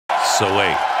So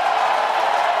wait.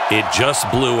 It just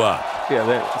blew up. Yeah,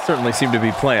 that certainly seemed to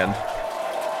be planned.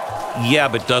 Yeah,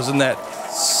 but doesn't that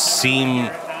seem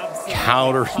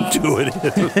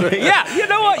counterintuitive? Yeah, you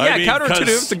know what? Yeah, I mean, counterintuitive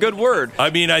is a good word. I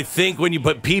mean, I think when you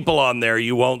put people on there,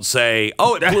 you won't say,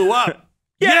 "Oh, it blew up."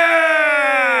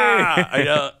 Yeah!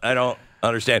 I don't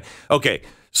understand. Okay,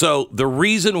 so the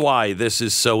reason why this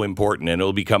is so important, and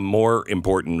it'll become more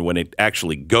important when it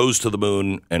actually goes to the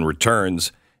moon and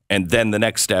returns, and then the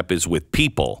next step is with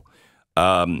people.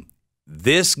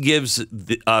 This gives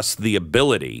us the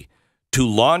ability to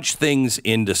launch things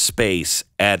into space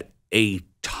at a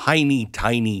tiny,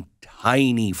 tiny,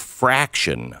 tiny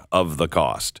fraction of the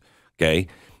cost. Okay,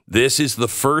 this is the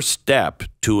first step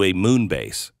to a moon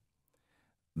base.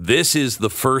 This is the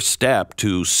first step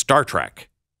to Star Trek.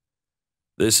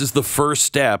 This is the first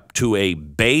step to a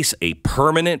base, a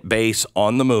permanent base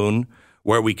on the moon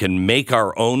where we can make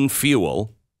our own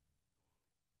fuel,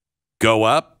 go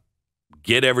up,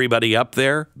 get everybody up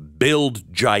there,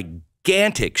 build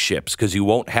gigantic ships because you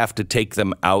won't have to take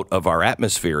them out of our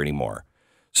atmosphere anymore.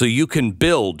 So you can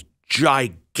build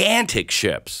gigantic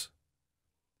ships,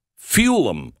 fuel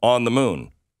them on the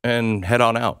moon, and head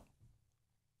on out.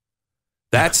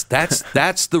 That's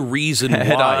the reason why.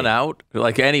 Head on out,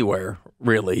 like anywhere,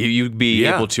 really. You'd be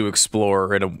able to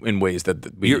explore in ways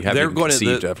that we haven't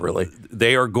conceived of, really.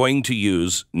 They are going to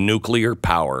use nuclear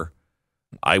power,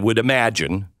 I would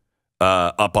imagine,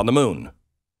 up on the moon.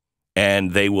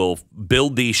 And they will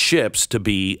build these ships to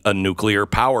be a nuclear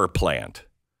power plant.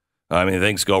 I mean,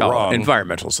 things go wrong.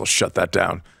 Environmentalists will shut that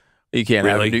down. You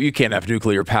can't have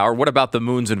nuclear power. What about the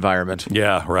moon's environment?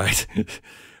 Yeah, right.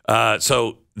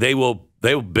 So they will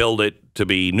build it to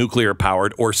be nuclear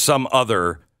powered or some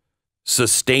other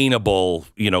sustainable,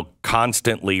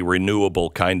 constantly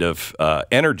renewable kind of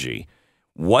energy.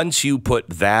 Once you put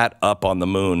that up on the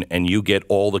moon and you get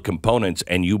all the components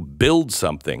and you build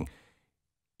something,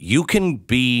 you can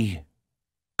be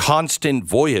constant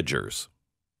voyagers.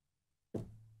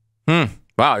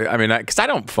 Wow. I mean, because I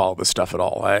don't follow this stuff at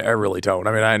all. I really don't.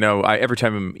 I mean, I know every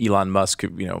time Elon Musk,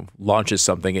 launches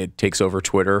something, it takes over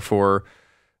Twitter for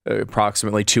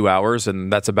approximately 2 hours,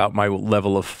 and that's about my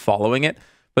level of following it.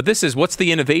 But what's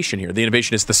the innovation here? The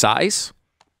innovation is the size?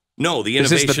 No, the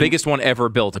innovation... Is this the biggest one ever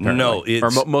built, apparently? No,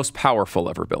 it's... Or most powerful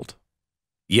ever built?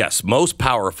 Yes, most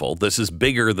powerful. This is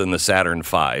bigger than the Saturn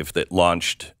V that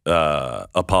launched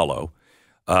Apollo.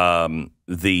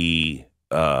 The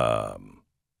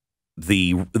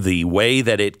way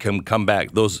that it can come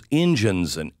back, those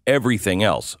engines and everything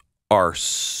else are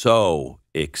so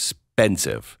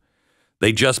expensive.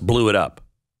 They just blew it up.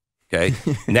 Okay,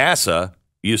 NASA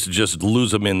used to just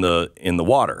lose them in the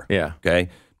water. Yeah. Okay,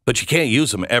 but you can't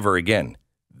use them ever again.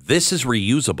 This is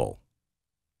reusable.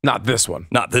 Not this one.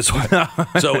 Not this one.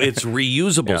 So it's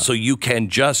reusable. Yeah. So you can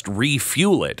just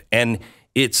refuel it, and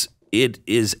it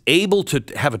is able to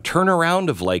have a turnaround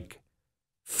of like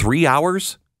 3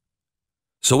 hours.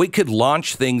 So it could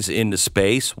launch things into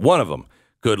space. One of them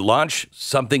could launch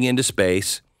something into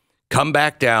space, come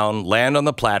back down, land on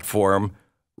the platform,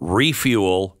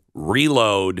 refuel,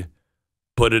 reload,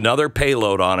 put another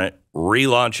payload on it,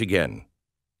 relaunch again.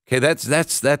 Okay, that's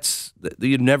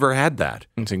you've never had that.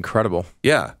 It's incredible.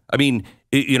 Yeah. I mean,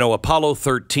 Apollo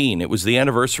 13, it was the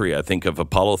anniversary, I think, of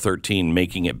Apollo 13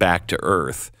 making it back to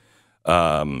Earth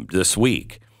this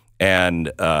week.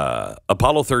 And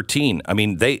Apollo 13, I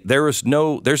mean, there's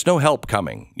no help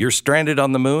coming. You're stranded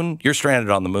on the moon. You're stranded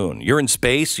on the moon. You're in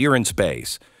space. You're in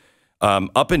space.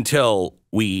 Up until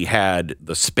we had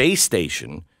the space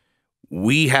station,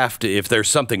 we have to, if there's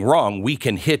something wrong, we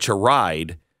can hitch a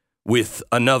ride with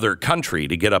another country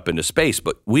to get up into space.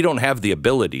 But we don't have the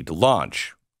ability to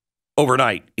launch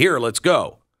overnight. Here, let's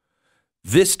go.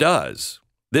 This does.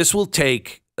 This will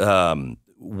take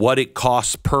what it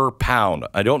costs per pound.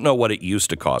 I don't know what it used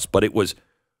to cost, but it was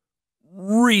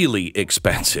really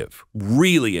expensive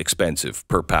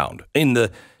per pound, in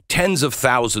the tens of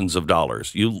thousands of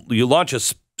dollars. You launch a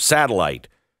satellite,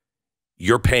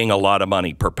 you're paying a lot of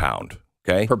money per pound.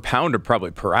 Okay, per pound or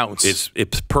probably per ounce.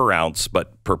 It's per ounce,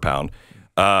 but per pound.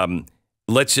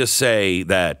 Let's just say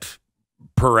that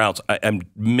per ounce. I'm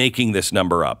making this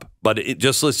number up, but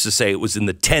let's just say it was in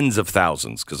the tens of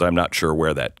thousands, because I'm not sure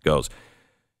where that goes.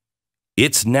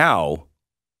 It's now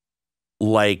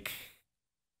like,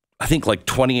 I think like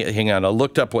 20, hang on, I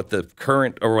looked up what the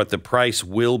current, or what the price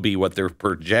will be, what they're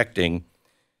projecting.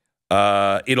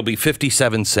 It'll be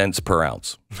 57 cents per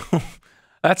ounce.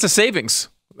 That's a savings.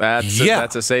 That's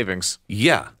a savings.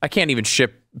 Yeah. I can't even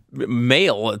ship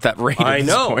mail at that rate. I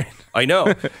know.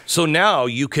 So now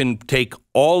you can take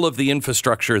all of the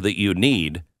infrastructure that you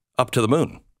need up to the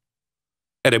moon.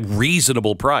 at a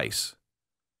reasonable price.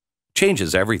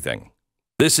 Changes everything.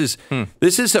 This is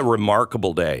a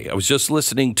remarkable day. I was just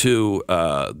listening to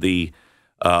the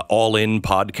All In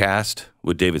podcast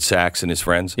with David Sachs and his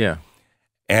friends. Yeah.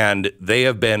 And they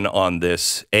have been on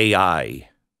this AI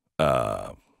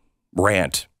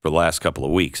rant for the last couple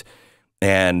of weeks.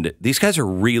 And these guys are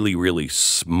really, really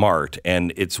smart.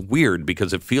 And it's weird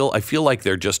because I feel like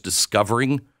they're just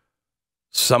discovering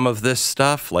some of this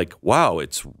stuff. Like, wow,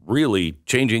 it's really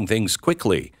changing things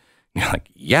quickly. And you're like,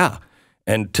 yeah.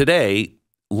 And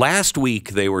last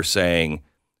week, they were saying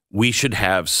we should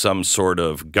have some sort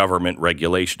of government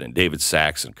regulation. And David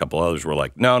Sachs and a couple others were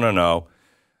like, no.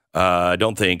 I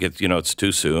don't think it's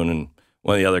too soon. And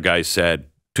one of the other guys said,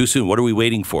 too soon. What are we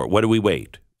waiting for? What do we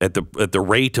wait? At the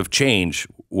rate of change,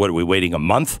 what are we waiting, a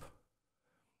month?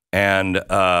 And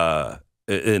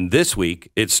this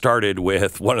week, it started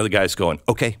with one of the guys going,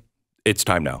 okay, it's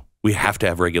time now. We have to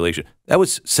have regulation. That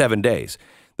was 7 days.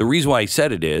 The reason why I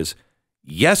said it is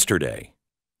yesterday,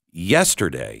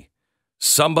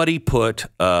 somebody put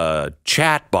a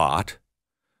chat bot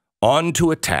onto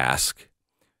a task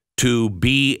to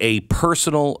be a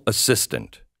personal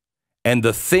assistant. And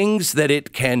the things that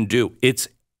it can do, it's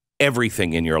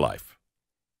everything in your life.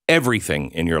 Everything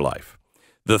in your life.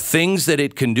 The things that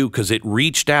it can do, because it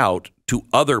reached out to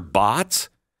other bots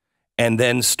and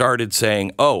then started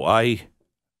saying, oh, I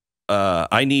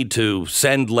need to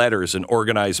send letters and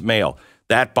organize mail.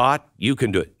 That bot, you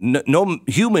can do it. No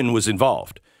human was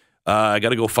involved. I got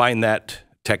to go find that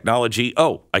technology.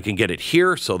 Oh, I can get it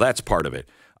here, so that's part of it.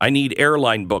 I need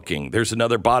airline booking. There's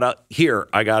another bot out here.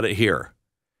 I got it here.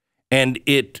 And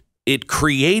it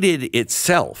created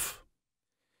itself.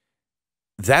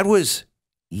 That was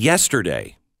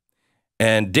yesterday.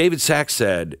 And David Sachs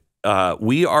said,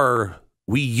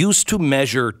 we used to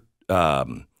measure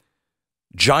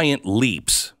giant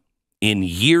leaps in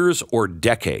years or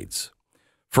decades.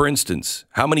 For instance,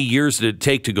 how many years did it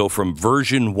take to go from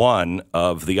version 1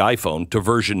 of the iPhone to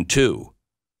version 2?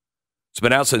 It's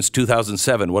been out since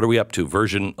 2007. What are we up to?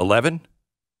 Version 11?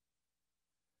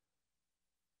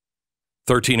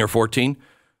 13 or 14?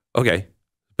 Okay,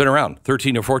 it's been around,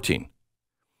 13 or 14.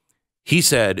 He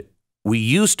said, we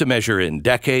used to measure in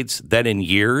decades, then in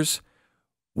years.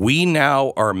 We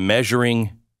now are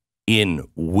measuring in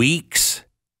weeks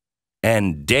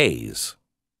and days.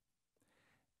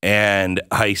 And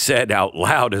I said out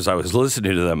loud as I was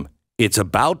listening to them, it's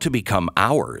about to become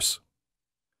ours.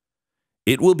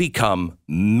 It will become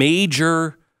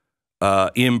major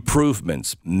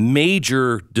improvements,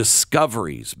 major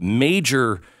discoveries,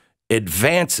 major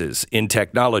advances in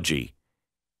technology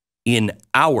in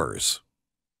hours.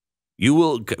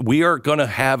 We are going to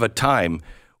have a time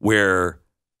where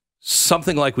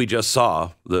something like we just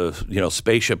saw, the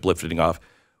spaceship lifting off,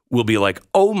 will be like,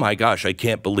 oh my gosh, I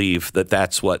can't believe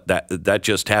that's what that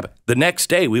just happened. The next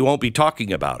day, we won't be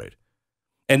talking about it.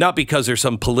 And not because there's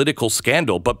some political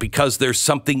scandal, but because there's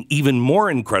something even more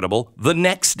incredible the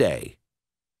next day.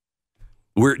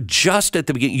 We're just at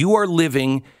the beginning. You are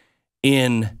living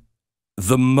in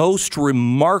the most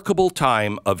remarkable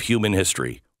time of human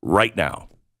history right now.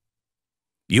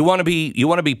 You want to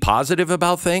be positive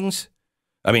about things?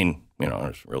 I mean,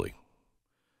 there's really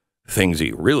things that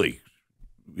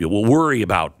you will worry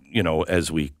about,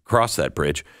 as we cross that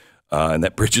bridge. And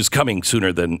that bridge is coming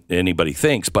sooner than anybody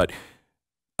thinks. But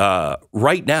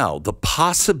right now, the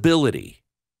possibility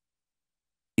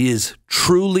is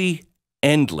truly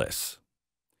endless.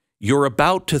 You're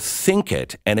about to think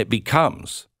it, and it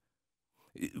becomes.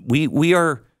 We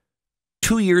are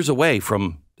 2 years away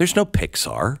from, there's no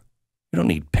Pixar. You don't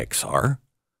need Pixar.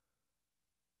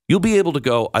 You'll be able to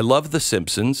go, I love The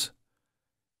Simpsons.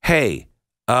 Hey,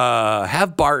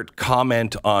 have Bart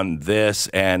comment on this,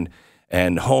 and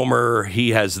Homer, he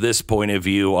has this point of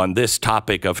view on this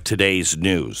topic of today's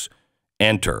news.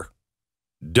 Enter.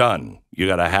 Done. You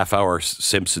got a half-hour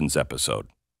Simpsons episode.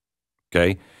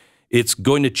 Okay? It's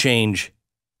going to change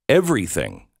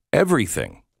everything.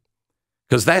 Everything.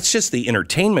 Because that's just the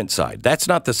entertainment side. That's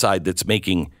not the side that's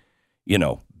making,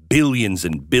 billions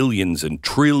and billions and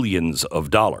trillions of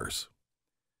dollars.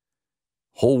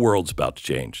 Whole world's about to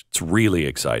change. It's really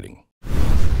exciting.